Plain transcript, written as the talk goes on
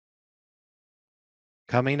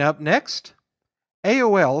Coming up next,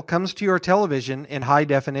 AOL comes to your television in high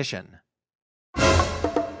definition.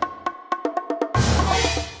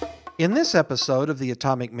 In this episode of the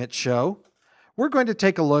Atomic Mitch Show, we're going to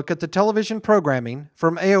take a look at the television programming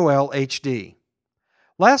from AOL HD.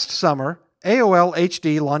 Last summer, AOL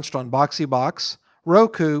HD launched on Boxee Box,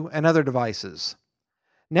 Roku, and other devices.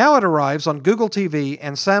 Now it arrives on Google TV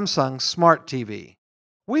and Samsung Smart TV.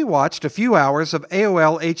 We watched a few hours of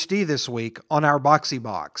AOL HD this week on our Boxee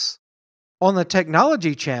Box. On the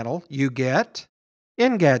Technology channel, you get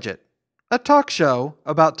Engadget, a talk show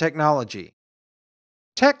about technology.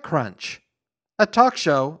 TechCrunch, a talk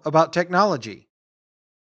show about technology.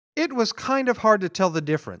 It was kind of hard to tell the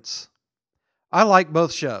difference. I like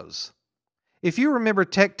both shows. If you remember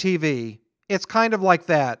Tech TV, it's kind of like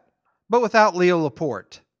that, but without Leo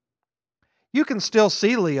Laporte. You can still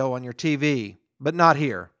see Leo on your TV, but not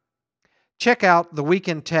here. Check out The Week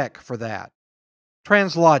in Tech for that.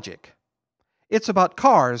 Translogic. It's about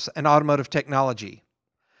cars and automotive technology.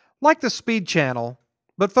 Like the Speed channel,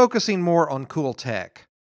 but focusing more on cool tech.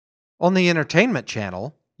 On the Entertainment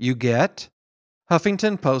channel, you get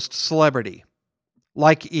Huffington Post Celebrity.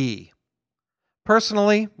 Like E.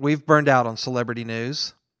 Personally, we've burned out on celebrity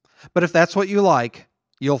news, but if that's what you like,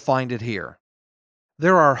 you'll find it here.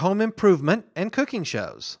 There are home improvement and cooking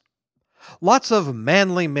shows. Lots of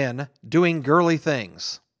manly men doing girly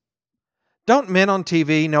things. Don't men on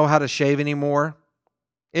TV know how to shave anymore?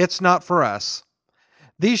 It's not for us.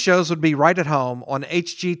 These shows would be right at home on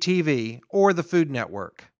HGTV or the Food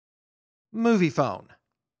Network. Movie Phone.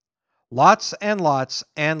 Lots and lots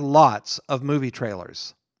and lots of movie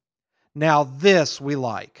trailers. Now this we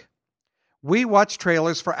like. We watched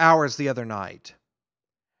trailers for hours the other night.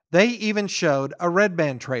 They even showed a Red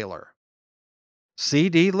Band trailer.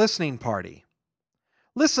 CD listening party.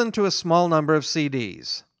 Listen to a small number of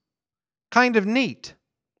CDs. Kind of neat.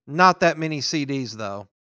 Not that many CDs, though.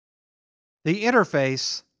 The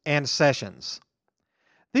Interface and Sessions.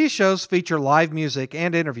 These shows feature live music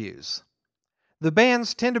and interviews. The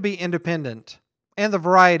bands tend to be independent, and the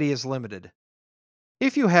variety is limited.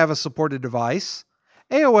 If you have a supported device,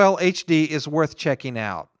 AOL HD is worth checking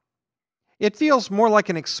out. It feels more like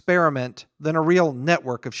an experiment than a real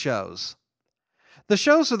network of shows. The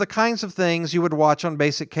shows are the kinds of things you would watch on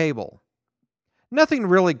basic cable. Nothing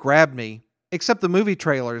really grabbed me, except the movie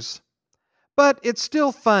trailers, but it's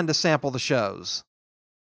still fun to sample the shows.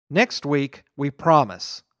 Next week, we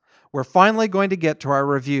promise, we're finally going to get to our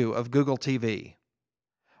review of Google TV.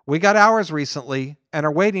 We got ours recently and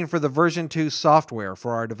are waiting for the version 2 software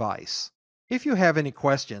for our device. If you have any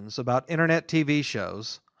questions about Internet TV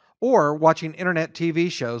shows, or watching Internet TV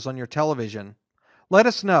shows on your television, let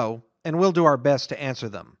us know and we'll do our best to answer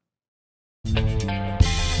them.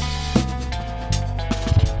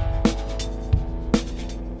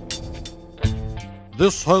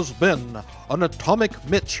 This has been an Atomic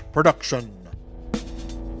Mitch production.